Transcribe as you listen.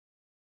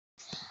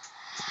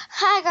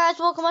Hi guys,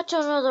 welcome back to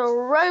another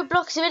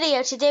Roblox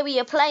video. Today we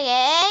are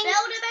playing Build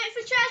a boat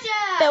for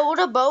treasure. Build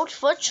a Boat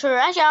for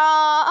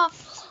Treasure.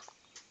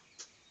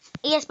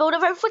 Yes, build a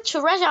boat for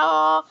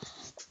treasure.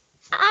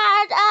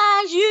 And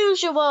as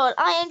usual,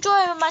 I enjoy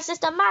it with my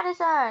sister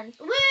Madison.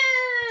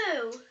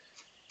 Woo!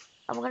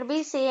 And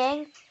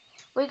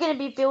we're gonna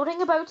be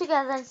building a boat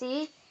together and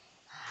see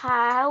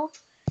how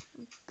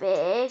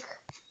big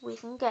we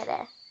can get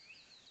it.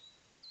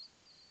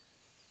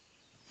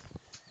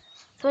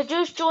 So I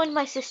just joined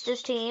my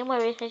sister's team.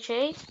 Where is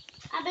she?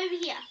 I'm over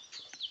here.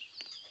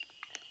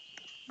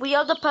 We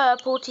are the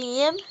purple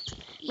team.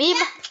 Me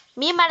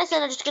and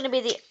Madison are just gonna be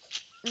the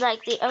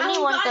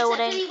only one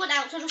building. Anyone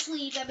else, I'll just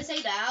leave them and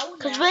say no.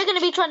 Because we're gonna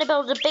be trying to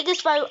build the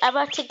biggest boat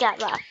ever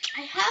together.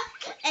 I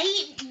have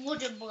 8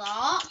 wooden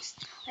blocks.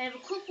 I have a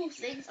couple of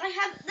things. I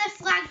have the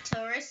flag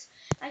turrets.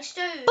 My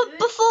stone. But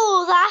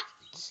before that,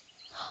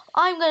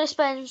 I'm gonna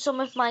spend some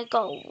of my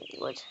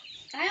gold.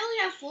 I only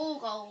have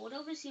 4 gold.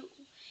 Obviously.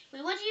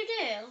 Wait, what do you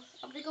do?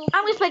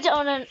 I'm gonna spend it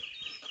on an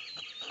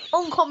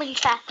uncommon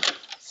chest.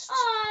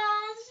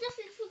 Oh, there's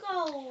nothing for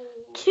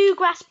gold. 2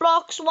 grass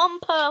blocks, 1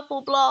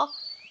 purple block.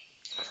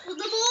 Well,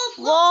 the more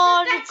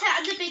blocks, the better,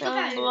 and the bigger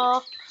boat.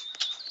 Block,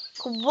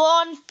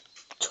 1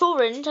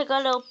 turret. I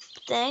got a little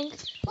thing.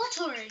 What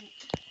turret?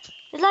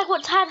 It's like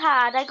what Tad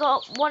had. I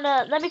got one.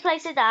 Let me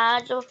place it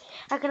down so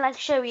I can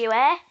show you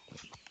it.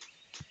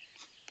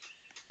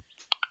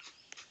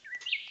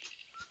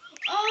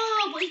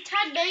 Oh, but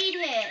Tad made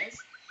his.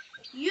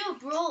 You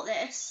brought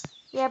this.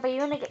 Yeah, but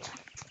you only get.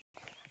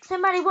 So,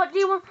 Maddie, what do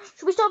you want?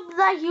 Should we stop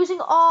using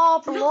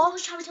our We're not blocks? going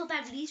to try until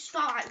then. We need to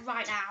start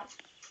right now.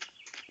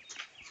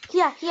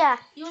 Yeah.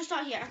 You want to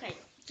start here? Okay.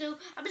 So,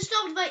 I'm going to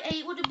start with my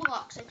 8 wooden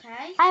blocks,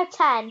 okay? I have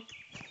 10.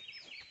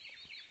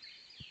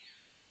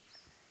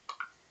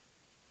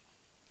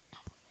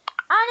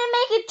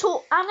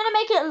 I'm gonna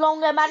make it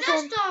longer,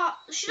 Madison.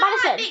 Should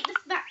I make this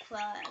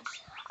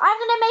backwards? I'm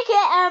gonna make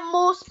it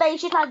more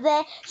spacious like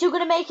there, so you're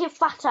gonna make it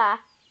fatter.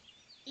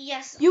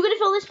 Yes. You're gonna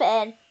fill this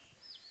bit in.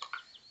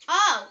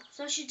 Oh,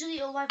 so I should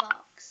delete all my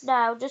blocks.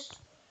 No, just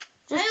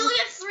I only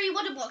have 3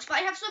 wooden blocks, but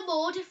I have some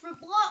more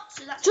different blocks.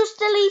 So that's just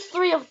delete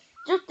 3 of them.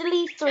 No.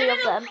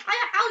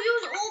 I'll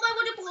use all my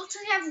wooden blocks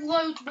because I have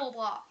loads more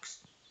blocks.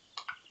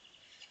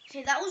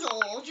 Okay, that was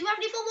all. Do you have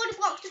any more wooden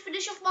blocks to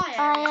finish off my area?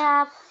 I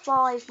have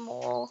 5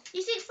 more.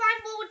 You think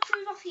 5 more would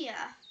prove off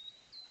here?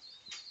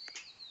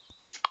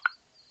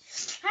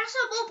 I have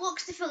some more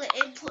blocks to fill it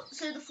in,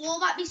 so the floor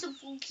might be some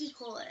funky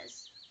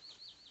colours.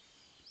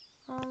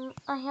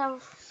 I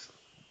have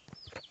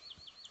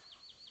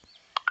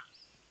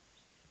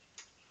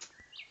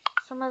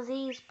some of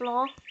these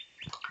blocks.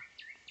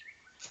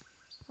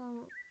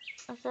 I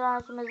still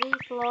have some of these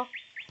blocks.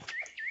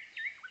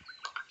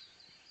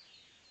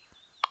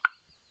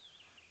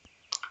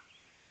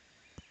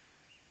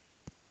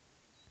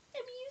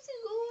 I'm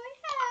using all I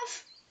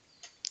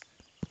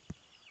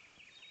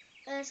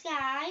have.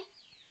 Sky,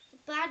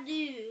 bad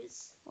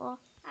news. What?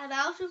 I'm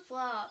out of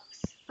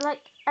blocks.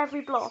 Like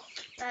every block.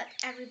 Like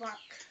every block.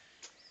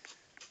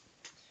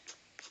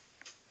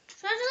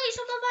 Should I delete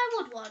some of my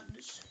wood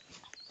ones?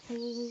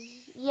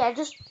 Yeah,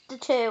 just the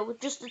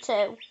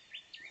 2.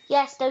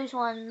 Yes, those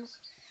ones.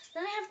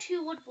 Then I have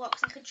 2 wood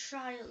blocks. I could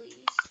try at least.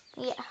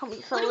 Yeah, help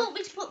me fill. Where do you want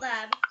me to put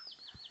them?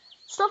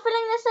 Stop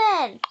filling this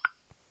in.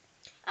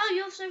 Oh,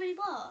 you have so many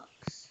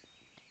blocks.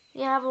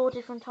 You have all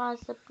different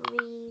types of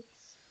breeds.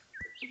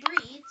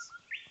 Breeds?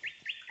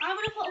 I'm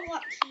gonna put a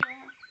block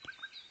here.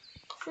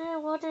 Sure,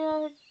 what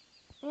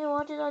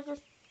did I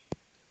just...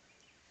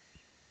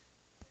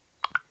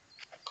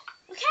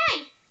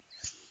 Okay,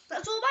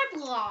 that's all my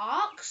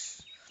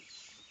blocks.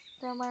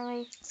 Don't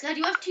worry. So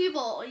you have 2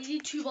 more. You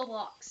need 2 more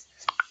blocks.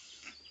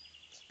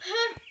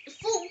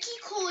 Funky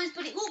colours,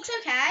 but it looks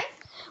okay.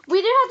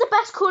 We do have the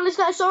best colours,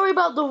 guys. Sorry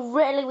about the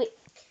really...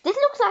 This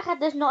looks like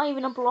there's not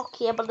even a block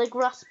here, but the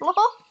grass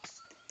blocks.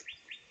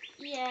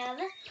 Yeah,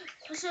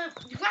 so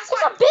the grass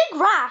It's a big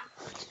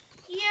raft.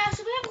 Yeah,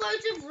 so we have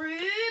loads of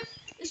room.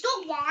 It's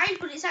not wide,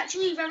 but it's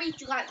actually very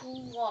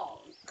long.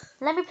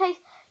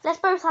 Let's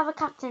both have a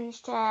captain's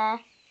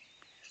chair.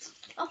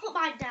 I'll put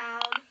mine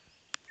down.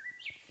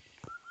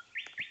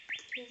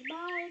 Here's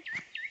mine.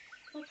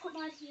 I'll put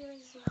mine here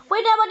as well.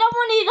 Wait, no, I don't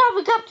want you to have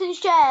a captain's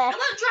chair. I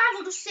won't drive,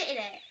 I'll just sit in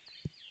it.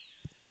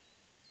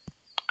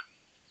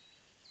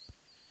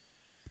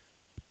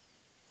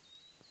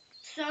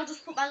 So I'll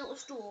just put my little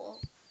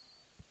stool.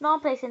 No, I'm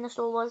placing the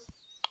store was.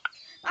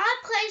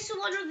 I'll place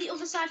someone on the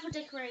other side for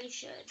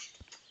decoration.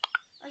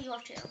 Oh, you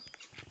have to.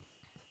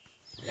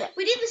 Yeah.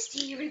 We need the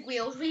steering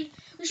wheels. We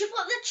should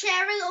put the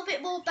chair a little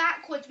bit more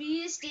backwards. We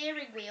need a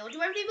steering wheel. Do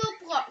we have any more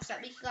blocks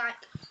that we can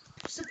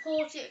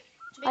support it?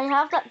 I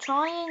have that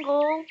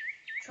triangle.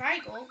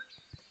 Triangle?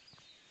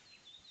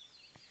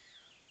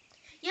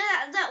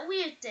 Yeah, that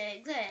weird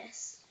thing,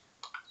 this.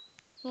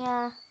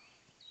 Yeah.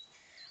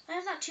 I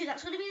have that too.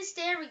 That's going to be the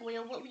steering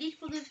wheel, but we need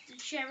to move the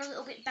chair a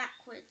little bit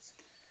backwards.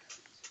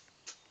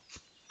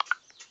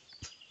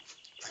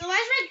 So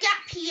where's my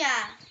gap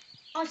here?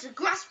 Oh, it's a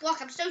grass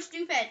block. I'm so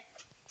stupid.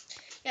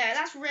 Yeah,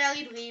 that's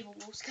really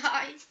unbelievable,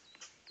 Sky.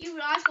 Even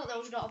I thought there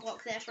was not a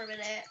block there for a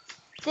minute.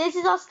 This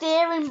is our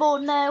steering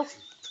board now.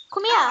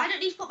 Come here. Oh, I don't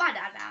need to put mine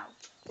down now.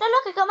 No,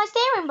 look, I got my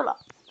steering block.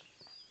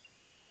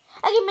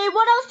 Okay, mate,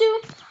 what else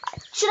do?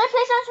 Should I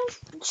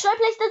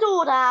place the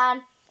door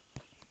down?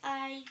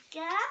 I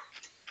guess.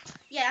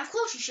 Yeah, of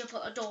course you should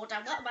put a door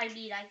down. What do I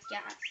mean, I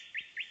guess?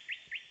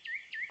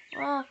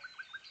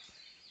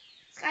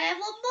 Sky, I have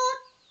one more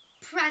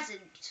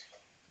present.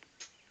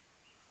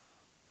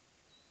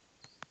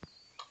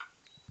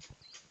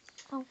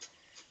 Oh.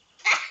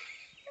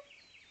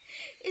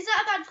 Is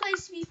that a bad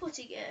place to be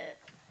putting it?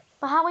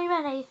 But how are you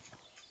ready?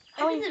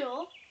 Open the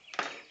door.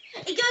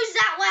 It goes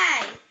that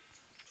way.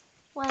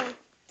 Wait.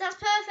 That's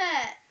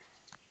perfect.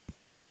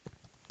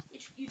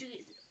 You do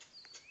it.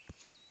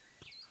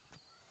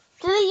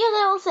 Delete your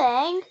little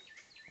thing.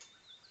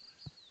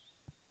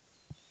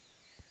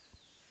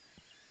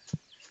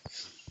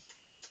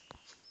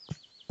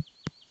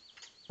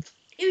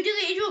 You do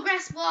it in your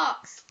grass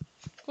box.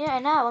 Yeah, I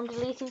know. I'm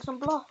deleting some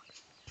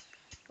blocks.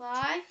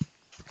 Why?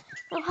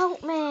 No,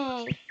 help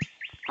me.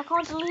 I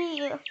can't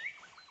delete.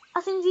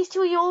 I think these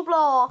two are your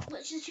blocks.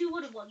 Which is the 2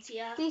 wooden ones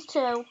here? These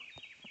two.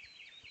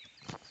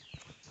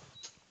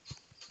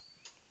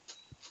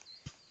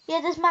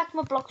 Yeah, this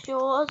magma block's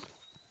yours.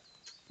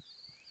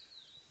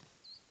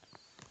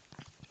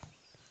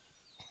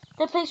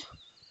 The place.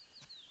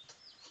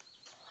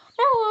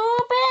 No,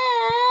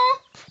 Bear.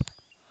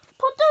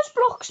 Put those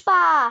blocks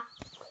back.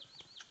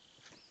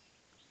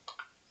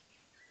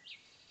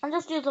 And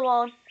just the other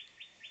one.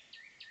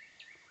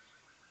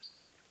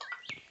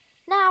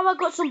 Now I've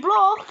got some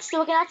blocks,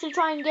 so I can actually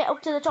try and get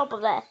up to the top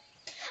of there. I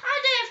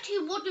don't have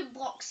 2 wooden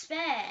blocks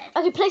spared.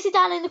 Okay, place it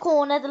down in the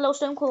corner, the little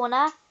stone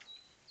corner.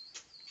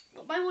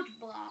 Not my wooden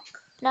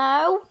block.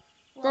 No,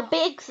 What? the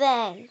big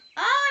thing.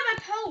 Oh, my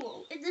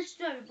pole in the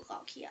stone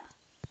block here.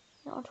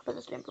 Not on top of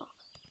the stone block.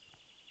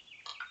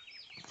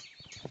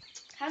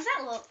 How's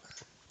that look?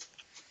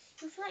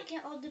 I feel like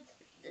get on the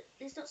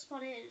it's not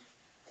spotted.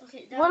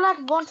 Okay, now We'll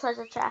add one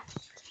treasure chest.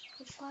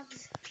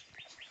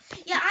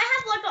 yeah, I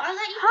have one, but I'll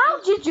let you. How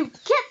did you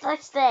get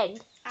this thing?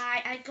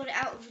 I got it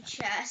out of the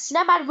chest.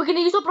 No, man, we're going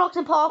to use the blocks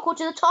and parkour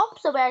to the top,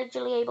 so we're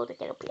actually able to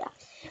get up here.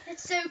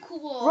 It's so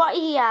cool. Right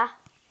here.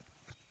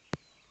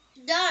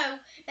 No,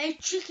 a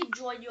chicken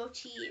join your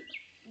team.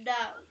 No.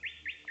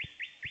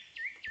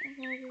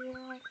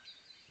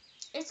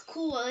 It's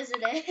cool,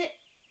 isn't it?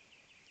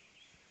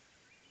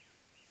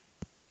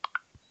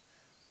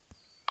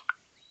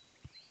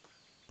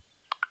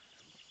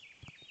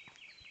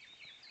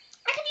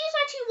 I can use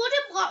my 2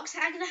 wooden blocks.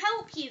 I'm going to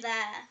help you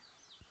there.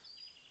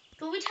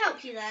 Do you want me to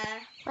help you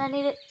there? I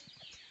need it.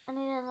 I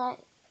need it like.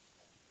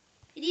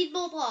 You need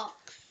more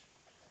blocks.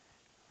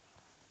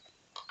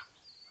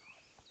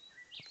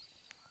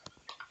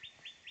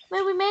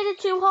 Man, we made it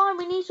too hard.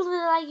 We need something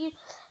like you.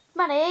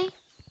 Manny,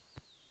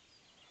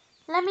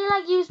 let me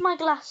like use my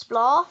glass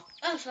block.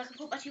 Oh, so I can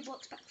put my 2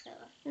 blocks back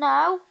there.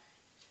 No.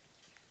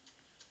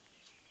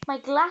 My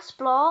glass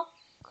block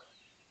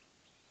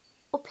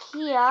up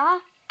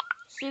here,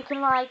 so you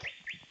can like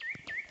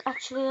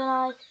actually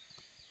like.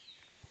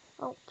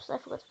 Oops, I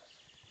forgot.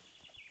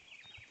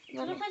 I'm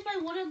going to place my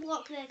wooden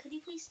block there. Could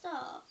you please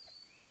stop?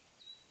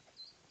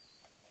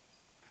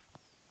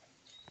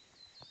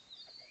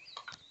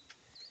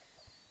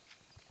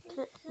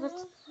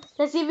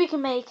 Let's see if we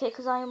can make it,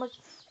 because I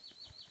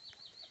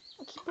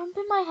keep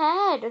bumping my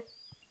head.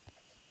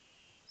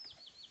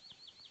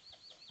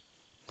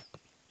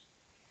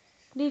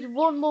 Need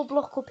one more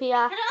block up here.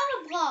 I don't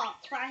have a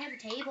block, but I have a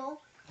table.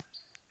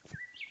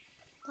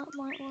 That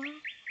might work.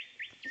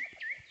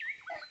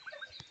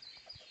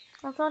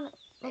 I'm trying.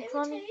 I have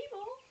a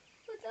table.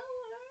 Would that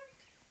work?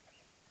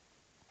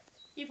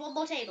 Need one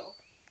more table.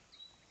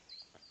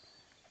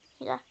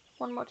 Yeah,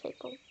 one more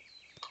table.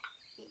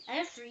 I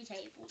have 3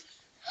 tables.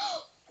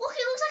 Look,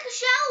 it looks like a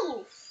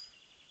shelf.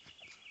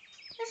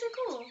 That's so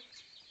cool.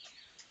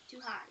 Too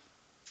high.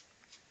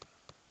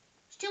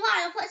 It's too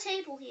high. I'll put a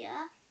table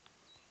here.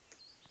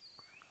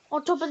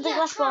 On top of the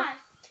glass block.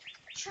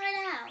 Try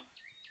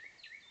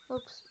now.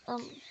 Oops. I'm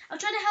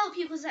trying to help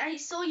you because I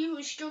saw you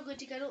were struggling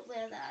to get up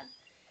there then.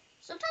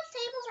 Sometimes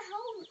tables are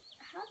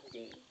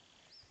handy.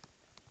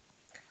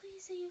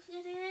 Please say you can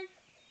get in.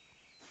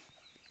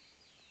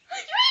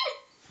 You're in!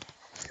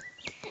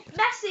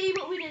 Messy,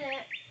 but we did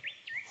it.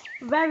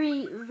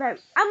 Very. I'm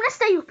gonna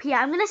stay up here.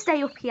 I'm I'm in the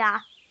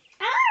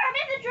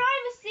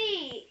driver's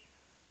seat.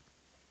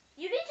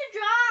 You need to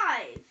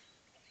drive.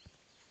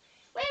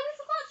 Wait, we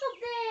forgot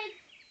something.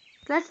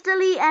 Let's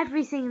delete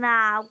everything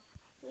now.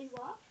 Wait,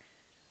 what?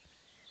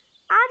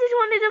 I just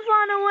wanted to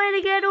find a way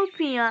to get up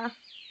here.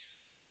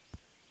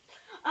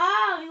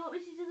 Oh, you want me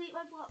to delete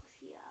my blocks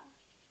here?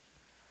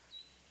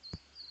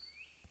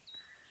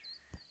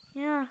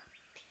 Yeah.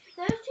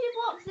 Those 2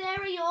 blocks there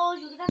are yours.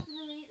 You're gonna have to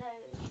delete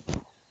those.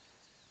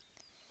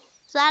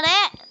 Is that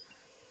it?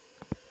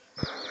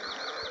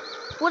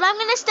 Well, I'm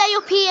gonna stay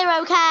up here,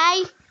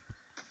 okay?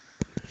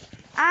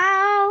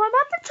 Oh, I'm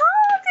at the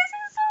top. This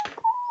is so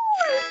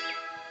cool.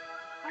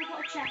 I got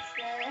a chest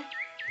there.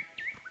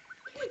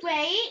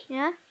 Wait.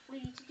 Yeah? We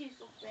need to do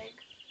something.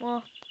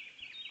 What?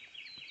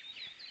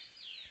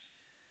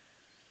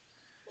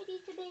 We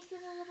need to make it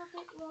a little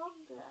bit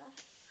longer.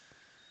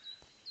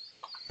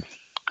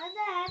 And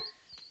then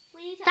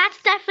we need to...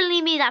 That's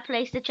definitely me that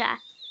placed the chair.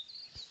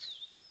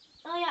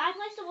 Oh yeah, I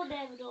placed the one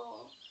near the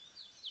door.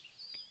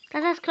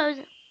 Let's close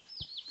it.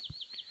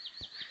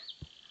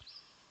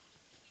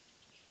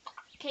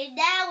 Okay,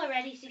 now we're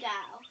ready to go.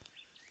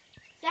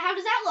 So how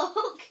does that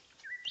look?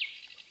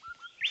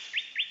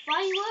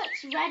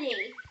 Fireworks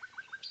ready.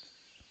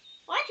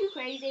 Why are you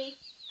crazy?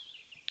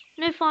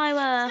 No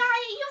fireworks. Sky,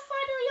 you're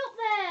finally up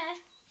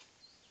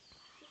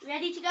there.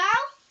 Ready to go?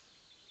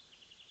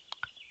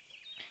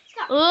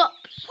 Sky,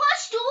 Oops. put a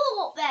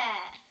stool up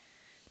there.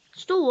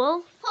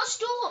 Stool? Put a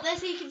stool up there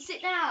so you can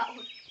sit down.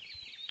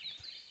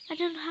 I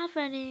don't have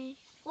any.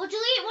 Well,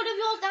 delete one of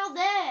yours down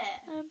there.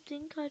 I don't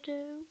think I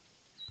do.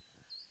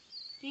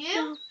 Do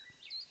you?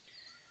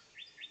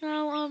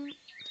 No,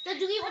 Then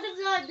delete one of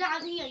yours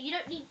down here. You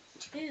don't need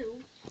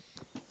two.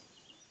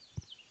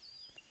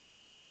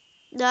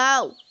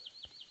 no.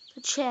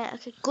 A chair.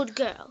 Okay, good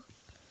girl.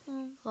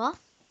 What?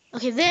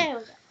 Okay, there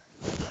we go.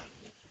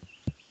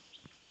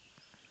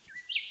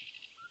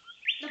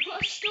 Now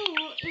put a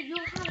stool in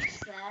your house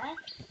there.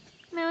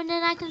 No, and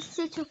then I can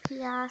sit up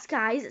here.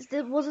 Guys,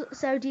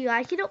 so do you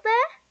like it up there?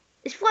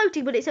 It's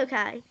floating, but it's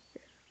okay.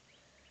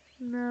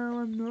 No,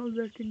 I'm not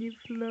letting it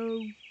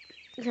float.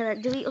 Okay,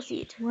 then delete your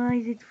seat. Why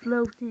is it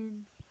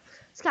floating?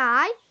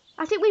 Sky,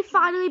 I think we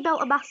finally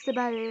built a master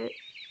boat.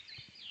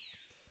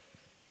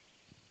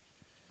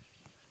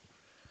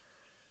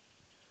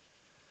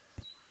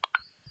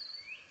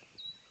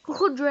 We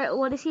could drill it. I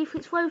want to see if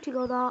it's floating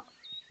or not.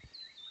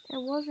 It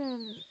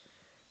wasn't.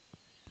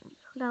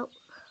 No.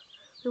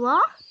 You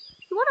are?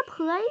 You want to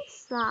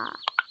place that?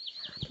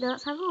 Okay,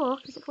 let's have a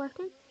look. Is it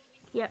floating?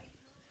 Yep.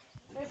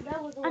 There's no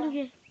other And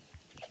way. okay.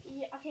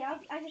 Yeah, okay,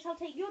 I'll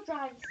take your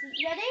driving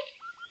seat. Ready?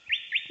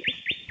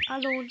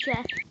 I'll launch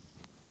it.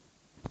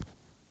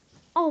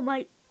 Oh,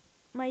 my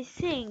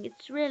thing.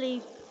 It's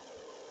really.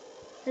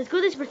 There's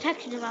good as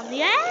protection around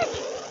the edge.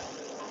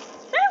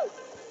 No!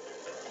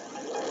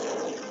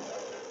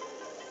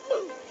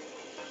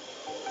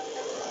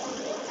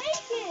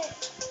 Make it.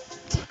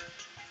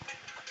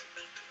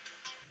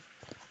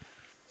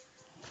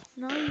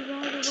 Now you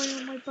ride away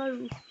on my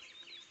boat.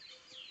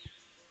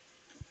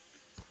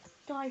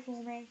 Die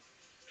for me.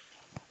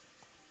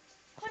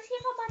 Let's see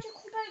if our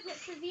magical boat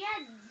gets to the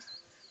end.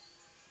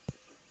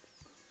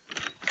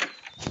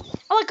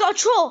 Oh, I got a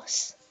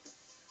truss.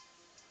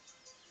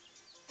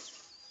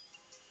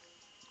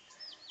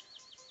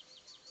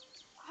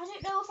 I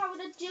don't know if I'm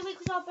gonna do it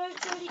because my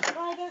boat's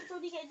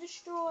already getting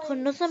destroyed. Got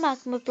another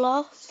magma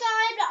block. Sky,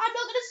 I'm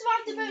not gonna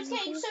survive. The boat's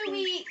getting so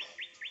weak.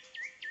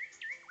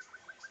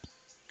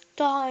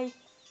 Die.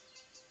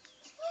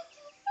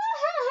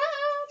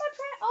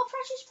 Our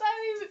precious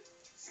boat.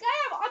 Sky,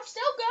 I'm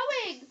still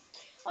going.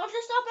 Our boat's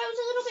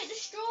a little bit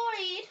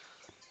destroyed.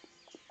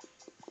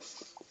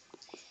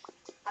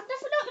 I'm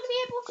definitely not gonna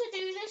be able to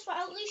do this, but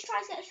I'll at least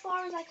try to get as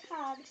far as I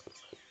can.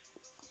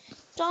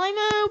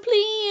 Dimo,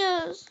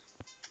 please.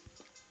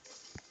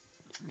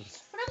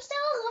 But I'm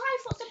still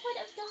alive. What's the point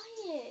of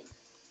dying?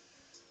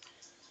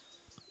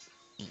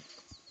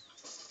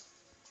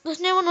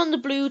 There's no one on the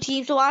blue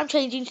team, so I'm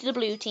changing to the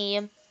blue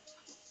team.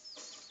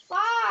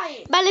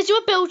 Fine. But let's do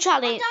a build I'm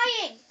challenge.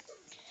 dying.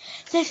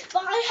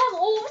 But I have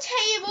all the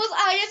tables,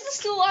 I have the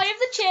stool, I have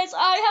the chairs,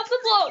 I have the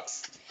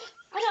blocks.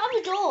 I don't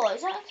have a door,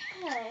 is that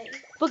okay?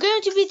 We're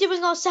going to be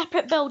doing our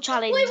separate build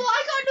challenge. Wait, well,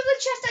 I got another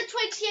chest and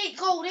 28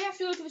 gold. I have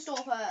to go to the store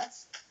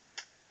first.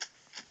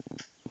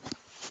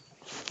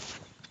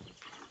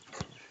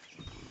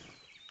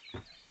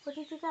 What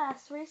did you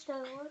get? 3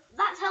 stones.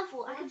 That's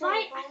helpful. I could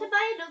buy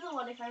another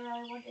one if I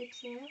really wanted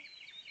to.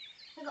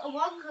 I got a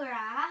 1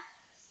 grass.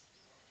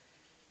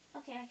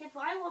 Okay, I could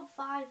buy 1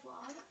 5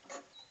 one.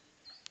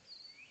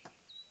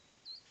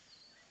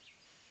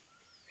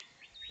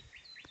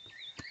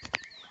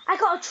 I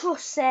got a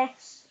truss,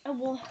 sis.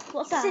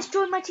 What's that? Sis,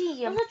 join my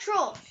team. What's a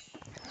truss?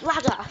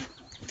 Ladder.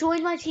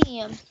 Join my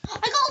team.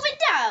 I got a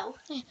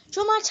window.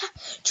 Join my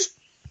just.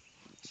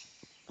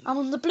 I'm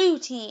on the blue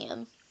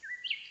team.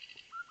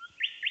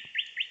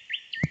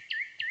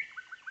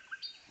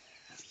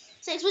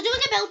 Six, we're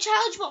doing a build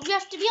challenge, but we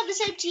have to be on the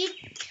same team.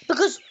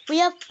 Because we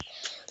have.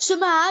 So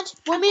mad.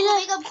 I'm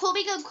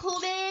coming.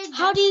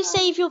 How do you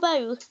save your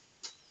bow?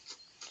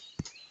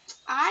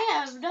 I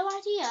have no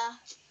idea.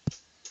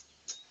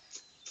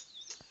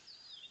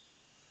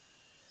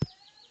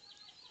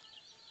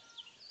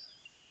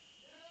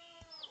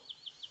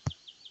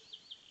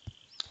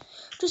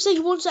 Just say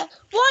 1 sec.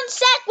 1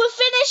 sec, we're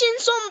finishing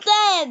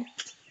something.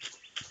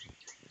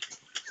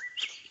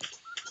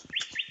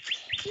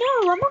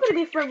 No, I'm not going to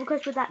be a friend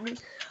request with that.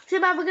 So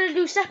man, we're going to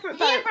do separate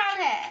He had boats. brown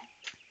hair.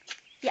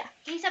 Yeah.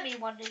 He sent me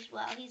one as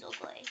well. He's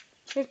ugly.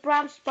 There's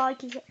brown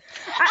spiky. I'll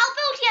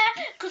build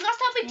here, because last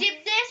time we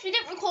did this, we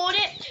didn't record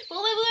it. But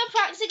when we were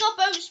practicing our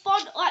boat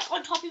spawn like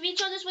on top of each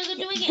other, so we were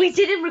doing it. We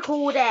didn't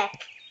record it,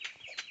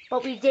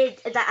 but we did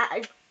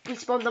that. we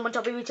spawned them on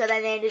top of each other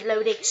and they ended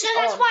loading. So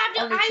that's why I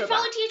volunteered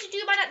volunteered to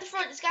do mine at the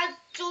front. This guy's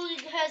doing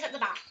hers at the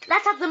back.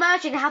 Let's have the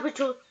merchant happen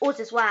to us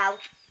as well.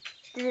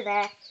 Did it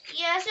there?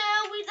 Yeah, so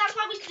that's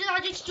why we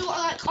decided to do it on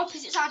like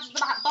opposite sides of the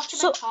back, bottom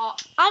and top.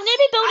 I'm going to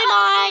be building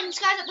mine. This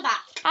guy's at the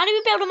back. I'm going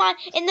to be building mine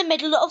in the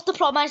middle of the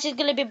plot. Mine's going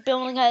to be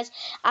building hers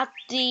at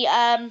the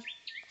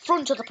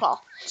front of the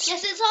plot.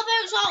 Yes, since our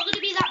boats aren't going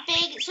to be that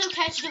big, it's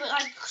okay to do it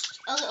like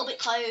a little bit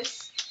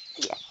close.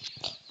 Yeah.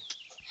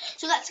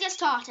 So let's get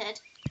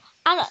started.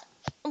 And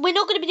we're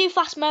not going to be doing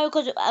fast mode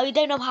because we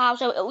don't know how,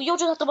 so you'll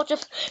just have to watch a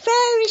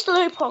very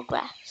slow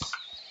progress.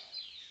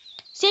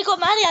 See, I got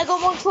money, I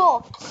got one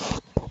truck.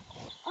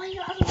 Oh, you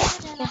don't have a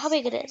ladder. Yeah, how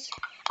big it is?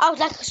 Oh,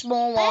 it's like a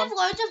small I one. have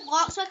loads of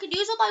blocks, so I can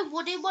use all my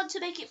wooden one to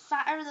make it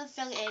fatter and then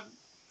fill it in.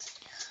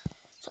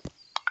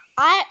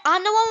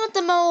 I'm the one with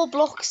the more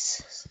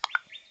blocks.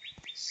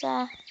 So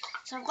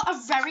I've got a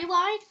very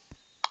wide.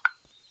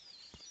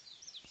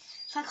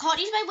 So I can't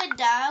use my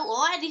window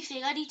or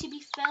anything. I need to be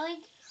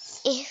filling.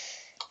 Sky,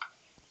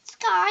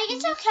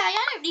 it's okay.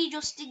 I don't need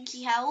your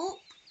stinky help.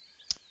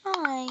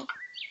 Hi.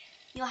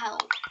 Your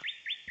help.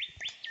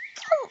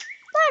 Oh,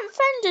 that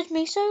offended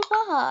me so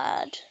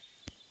bad.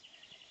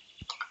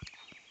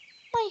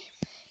 Wait,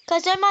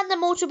 because I mind the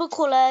multiple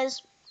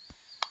colours.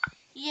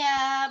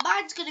 Yeah,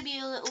 mine's going to be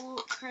a little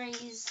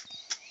crazy.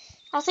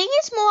 I think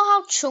it's more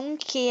how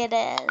chunky it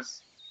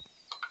is.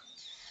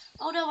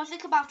 Oh no, I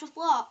think I'm out of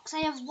blocks. I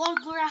have one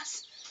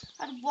grass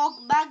and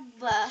one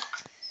magma.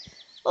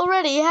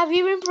 Already, have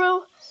you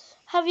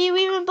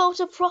even built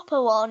a proper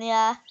one,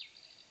 yeah?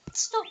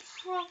 It's not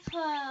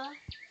proper.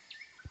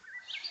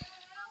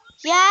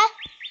 Yeah?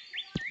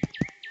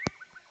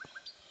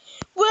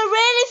 We're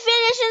really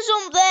finishing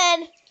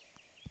something.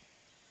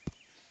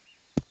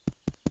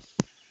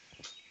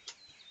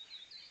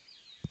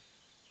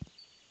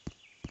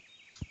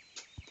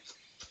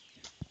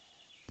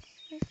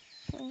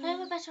 I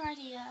have a better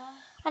idea.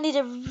 I need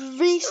a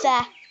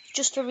reset.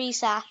 Just a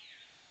reset.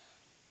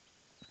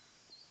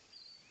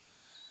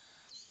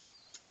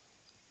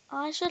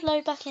 I should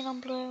load back in on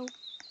blue.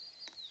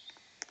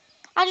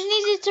 I just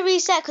needed to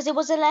reset because it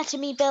wasn't letting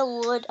me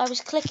build. I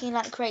was clicking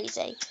like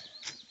crazy.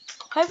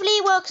 Hopefully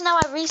it works now.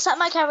 I reset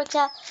my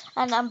character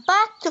and I'm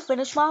back to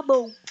finish my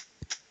bow.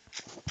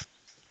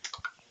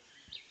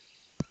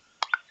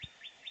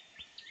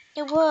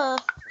 It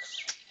works.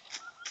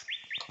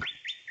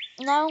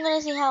 Now I'm going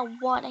to see how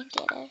wide I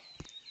get it.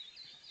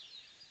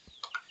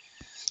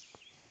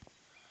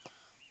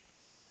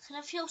 And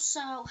I feel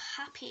so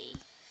happy.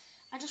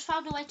 I just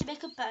found a way to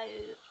make a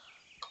boat.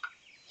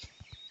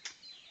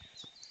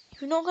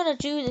 You're not going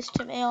to do this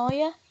to me, are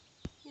you?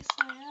 Yes,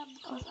 I am,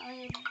 because I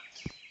am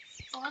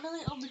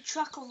finally on the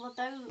track of a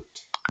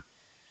boat.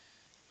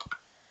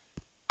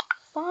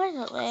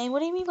 Finally? What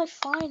do you mean by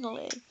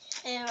finally?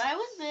 I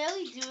was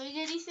barely doing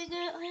anything.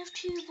 I have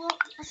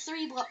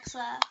 3 blocks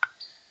there.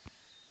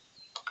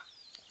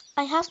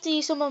 I have to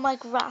use some of my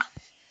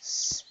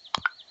grass.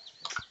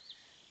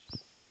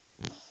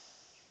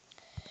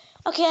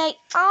 Okay,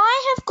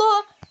 I have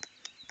got...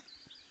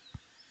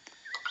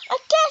 I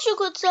guess you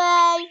could say...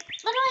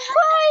 But I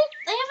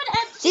haven't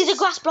emptied. These are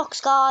grass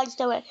blocks, guys,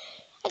 don't worry.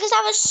 I guess I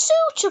have a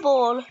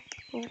suitable...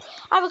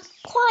 I have a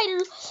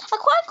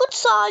quite good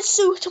size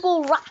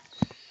suitable rack.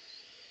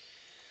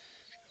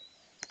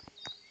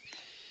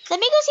 Let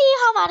me go see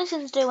how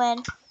Madison's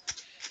doing.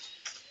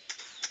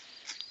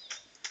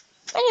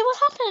 Wait, what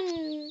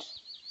happened?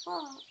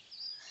 What?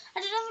 I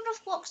didn't have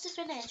enough blocks to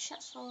finish,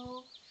 that's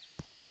all.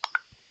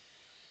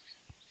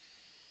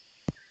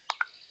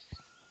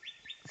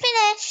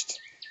 Finished.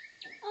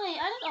 Wait,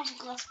 I don't have a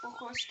glass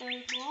block or a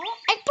stone block.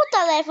 I put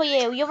that there for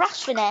you. Your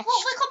rack's finished.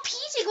 What? We're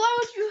competing. Why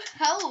would you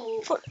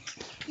help? But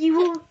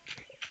You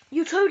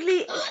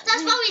totally...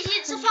 That's why we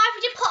didn't survive.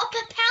 We didn't put a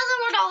propeller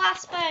on our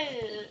last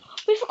boat.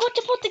 we forgot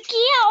to put the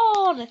gear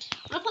on. I'm going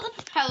to put the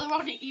propeller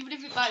on it, even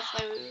if it might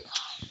float.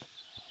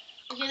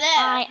 Okay, there.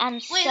 I am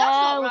Wait, so... that's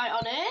not right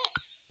on it.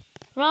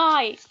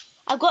 Right.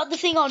 I've got the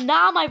thing on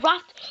now. My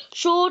raft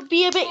should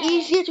be a bit Yeah.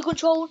 easier to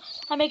control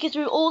and make it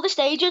through all the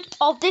stages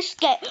of this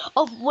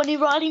of when you're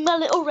riding my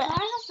little raft.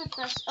 I have the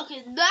best.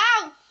 Okay,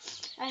 now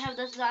I have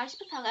this nice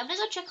propeller. I'm going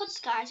to go check on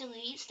Sky's and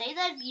stay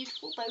there,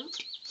 beautiful boat.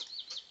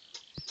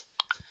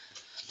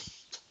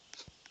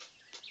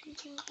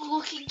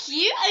 Looking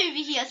cute over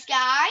here,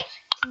 Sky.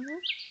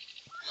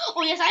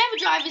 Oh yes, I have a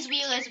driver's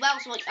wheel as well,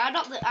 so I'm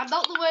not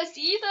the worst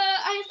either.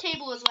 I have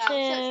table as well, so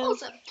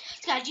it's awesome.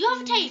 Sky, do you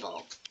have a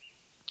table?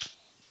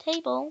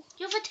 Table?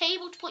 Do you have a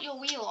table to put your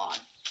wheel on?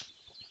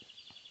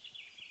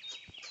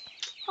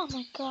 Oh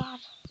my god.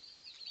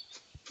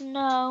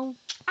 No.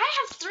 I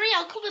have 3.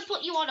 I'll come and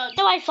put you on a...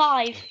 No, I have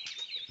 5.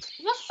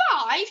 You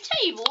have 5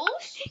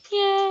 tables?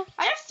 Yeah.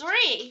 I have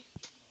 3.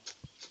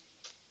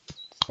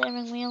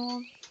 Steering wheel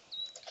on.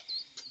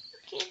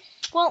 Okay.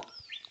 Well,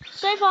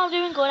 so far I'm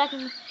doing good.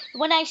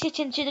 When I sit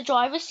into the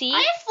driver's seat, I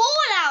have 4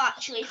 now,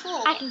 actually.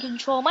 4. I can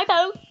control my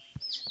boat.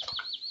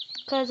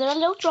 Because of a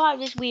little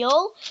driver's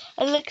wheel.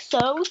 It looks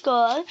so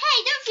good.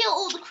 Hey, don't feel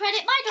all the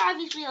credit. My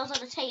driver's wheel's on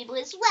the table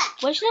as well.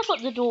 Where should I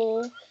put the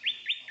door?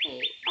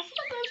 Wait,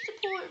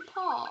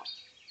 what?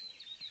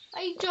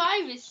 My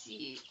driver's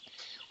seat.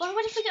 Why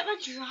would I forget my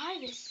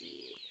driver's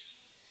seat?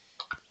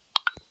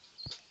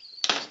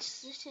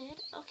 Just sit in.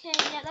 Okay,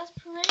 yeah, that's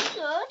pretty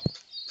good.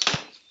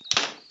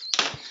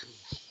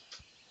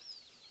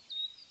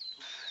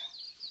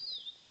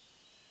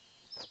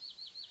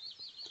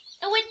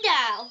 A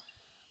window.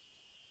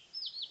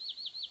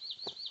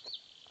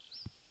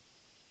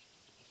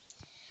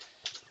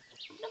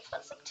 I'm gonna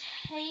put some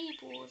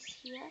tables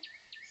here.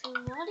 So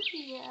one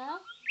here.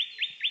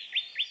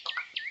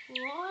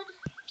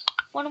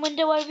 One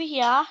window over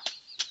here.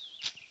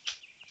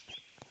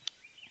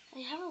 I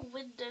have a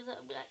window that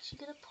I'm actually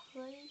gonna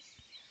place.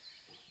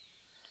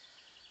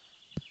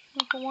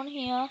 I'll put one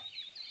here.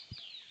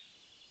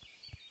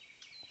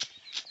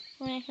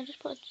 I mean, I can just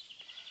put.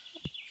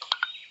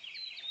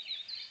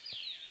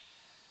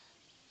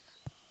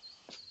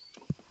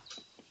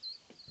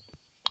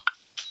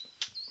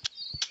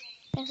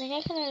 I think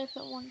I can only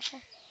put one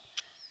chest.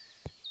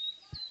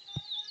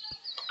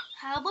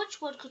 How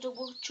much wood could a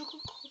woodchucker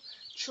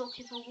chuck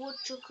if a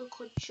woodchucker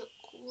could chuck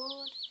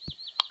wood?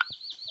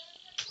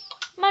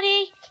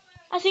 Maddie,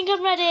 I think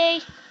I'm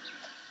ready.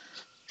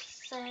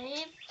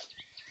 Same.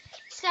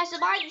 Guys, the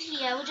mine's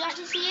here. Would you like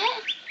to see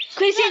it?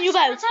 Quick, sit in your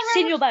boat. Let's have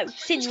Sit in your boat.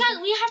 Sit in your Guys,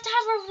 boat. we have to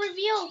have a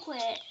reveal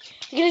quick.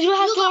 Because you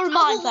have to all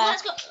mine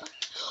Let's first. go.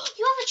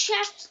 You have a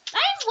chest. I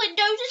have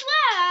windows as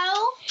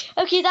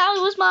well. Okay, that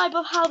was my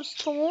house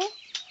tour.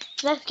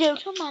 Let's go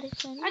to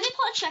Madison. I did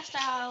put a chest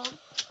down.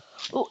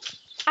 Oh,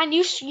 and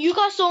you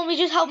guys saw me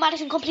just help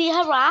Madison complete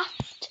her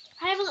raft.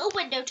 I have a little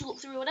window to look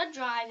through when I'm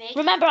driving.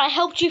 Remember, I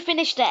helped you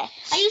finish this.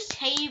 I used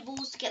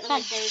tables to get the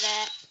window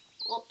there.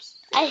 Oops.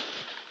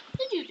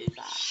 Did you do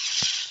that?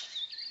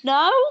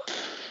 No? Do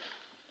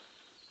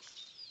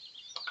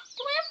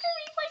I have to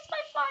replace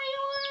my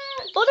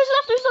fireworks? All that's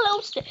left is a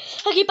little stick.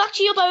 Okay, back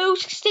to your boat.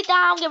 Sit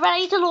down. Get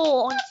ready to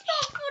launch. That's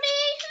not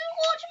funny. Who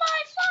watched my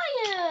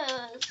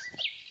fires?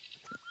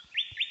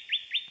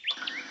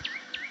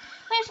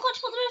 Wait, I forgot to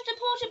put the most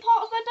important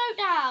part of my boat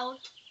down.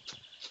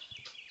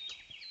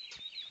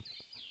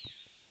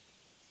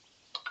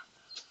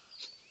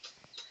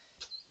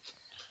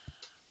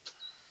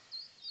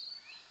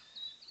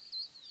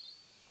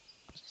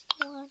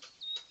 One.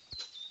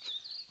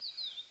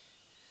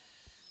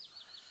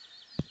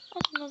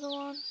 That's another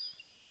one.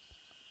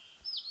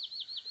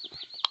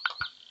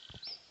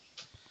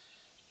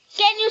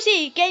 Get in your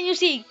seat. Get in your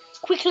seat.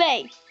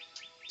 Quickly.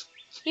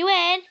 You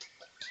in?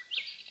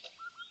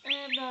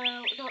 No,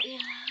 not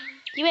yet.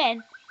 You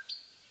in?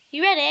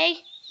 You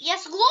ready?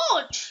 Yes,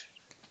 launch.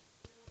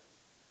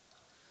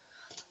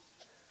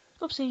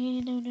 Oops, no,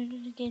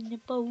 get in the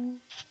boat.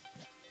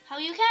 How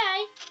are you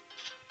okay?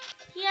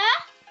 Yeah?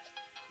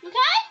 You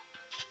okay?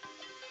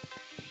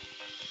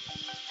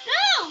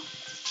 No!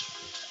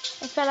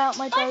 I fell out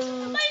my boat.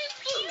 You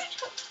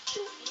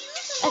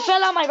I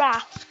fell out my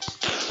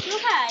raft. You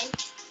okay?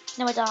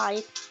 No, I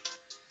died.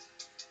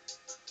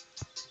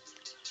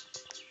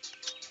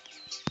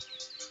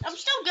 I'm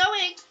still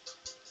going.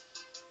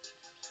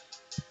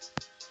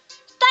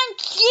 Thank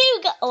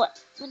you, oh,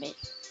 let me.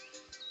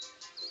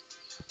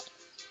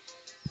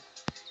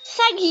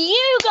 Thank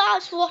you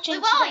guys for watching.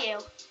 Wait, where are you?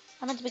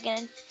 I'm at the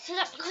beginning.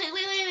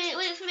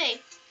 Wait for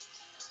me.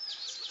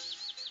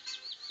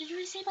 Did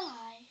you say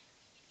bye?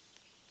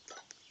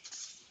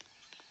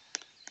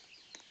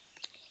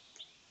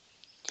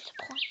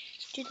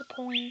 To the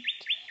point.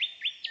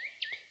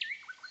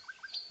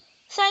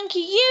 Thank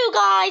you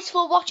guys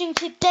for watching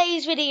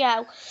today's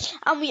video.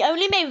 And we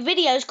only made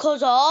videos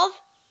because of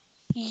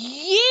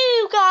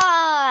you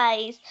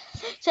guys.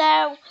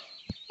 So,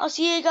 I'll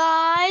see you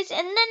guys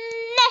in the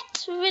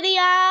next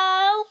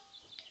video.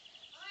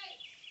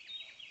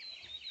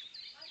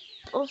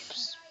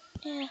 Oops.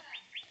 Yeah.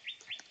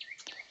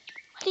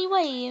 How do you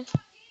wave?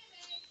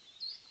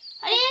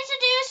 I need to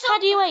do something. How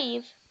do you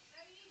wave?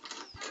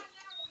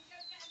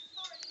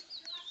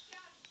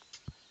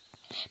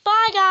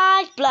 Bye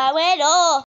guys. Blow it up.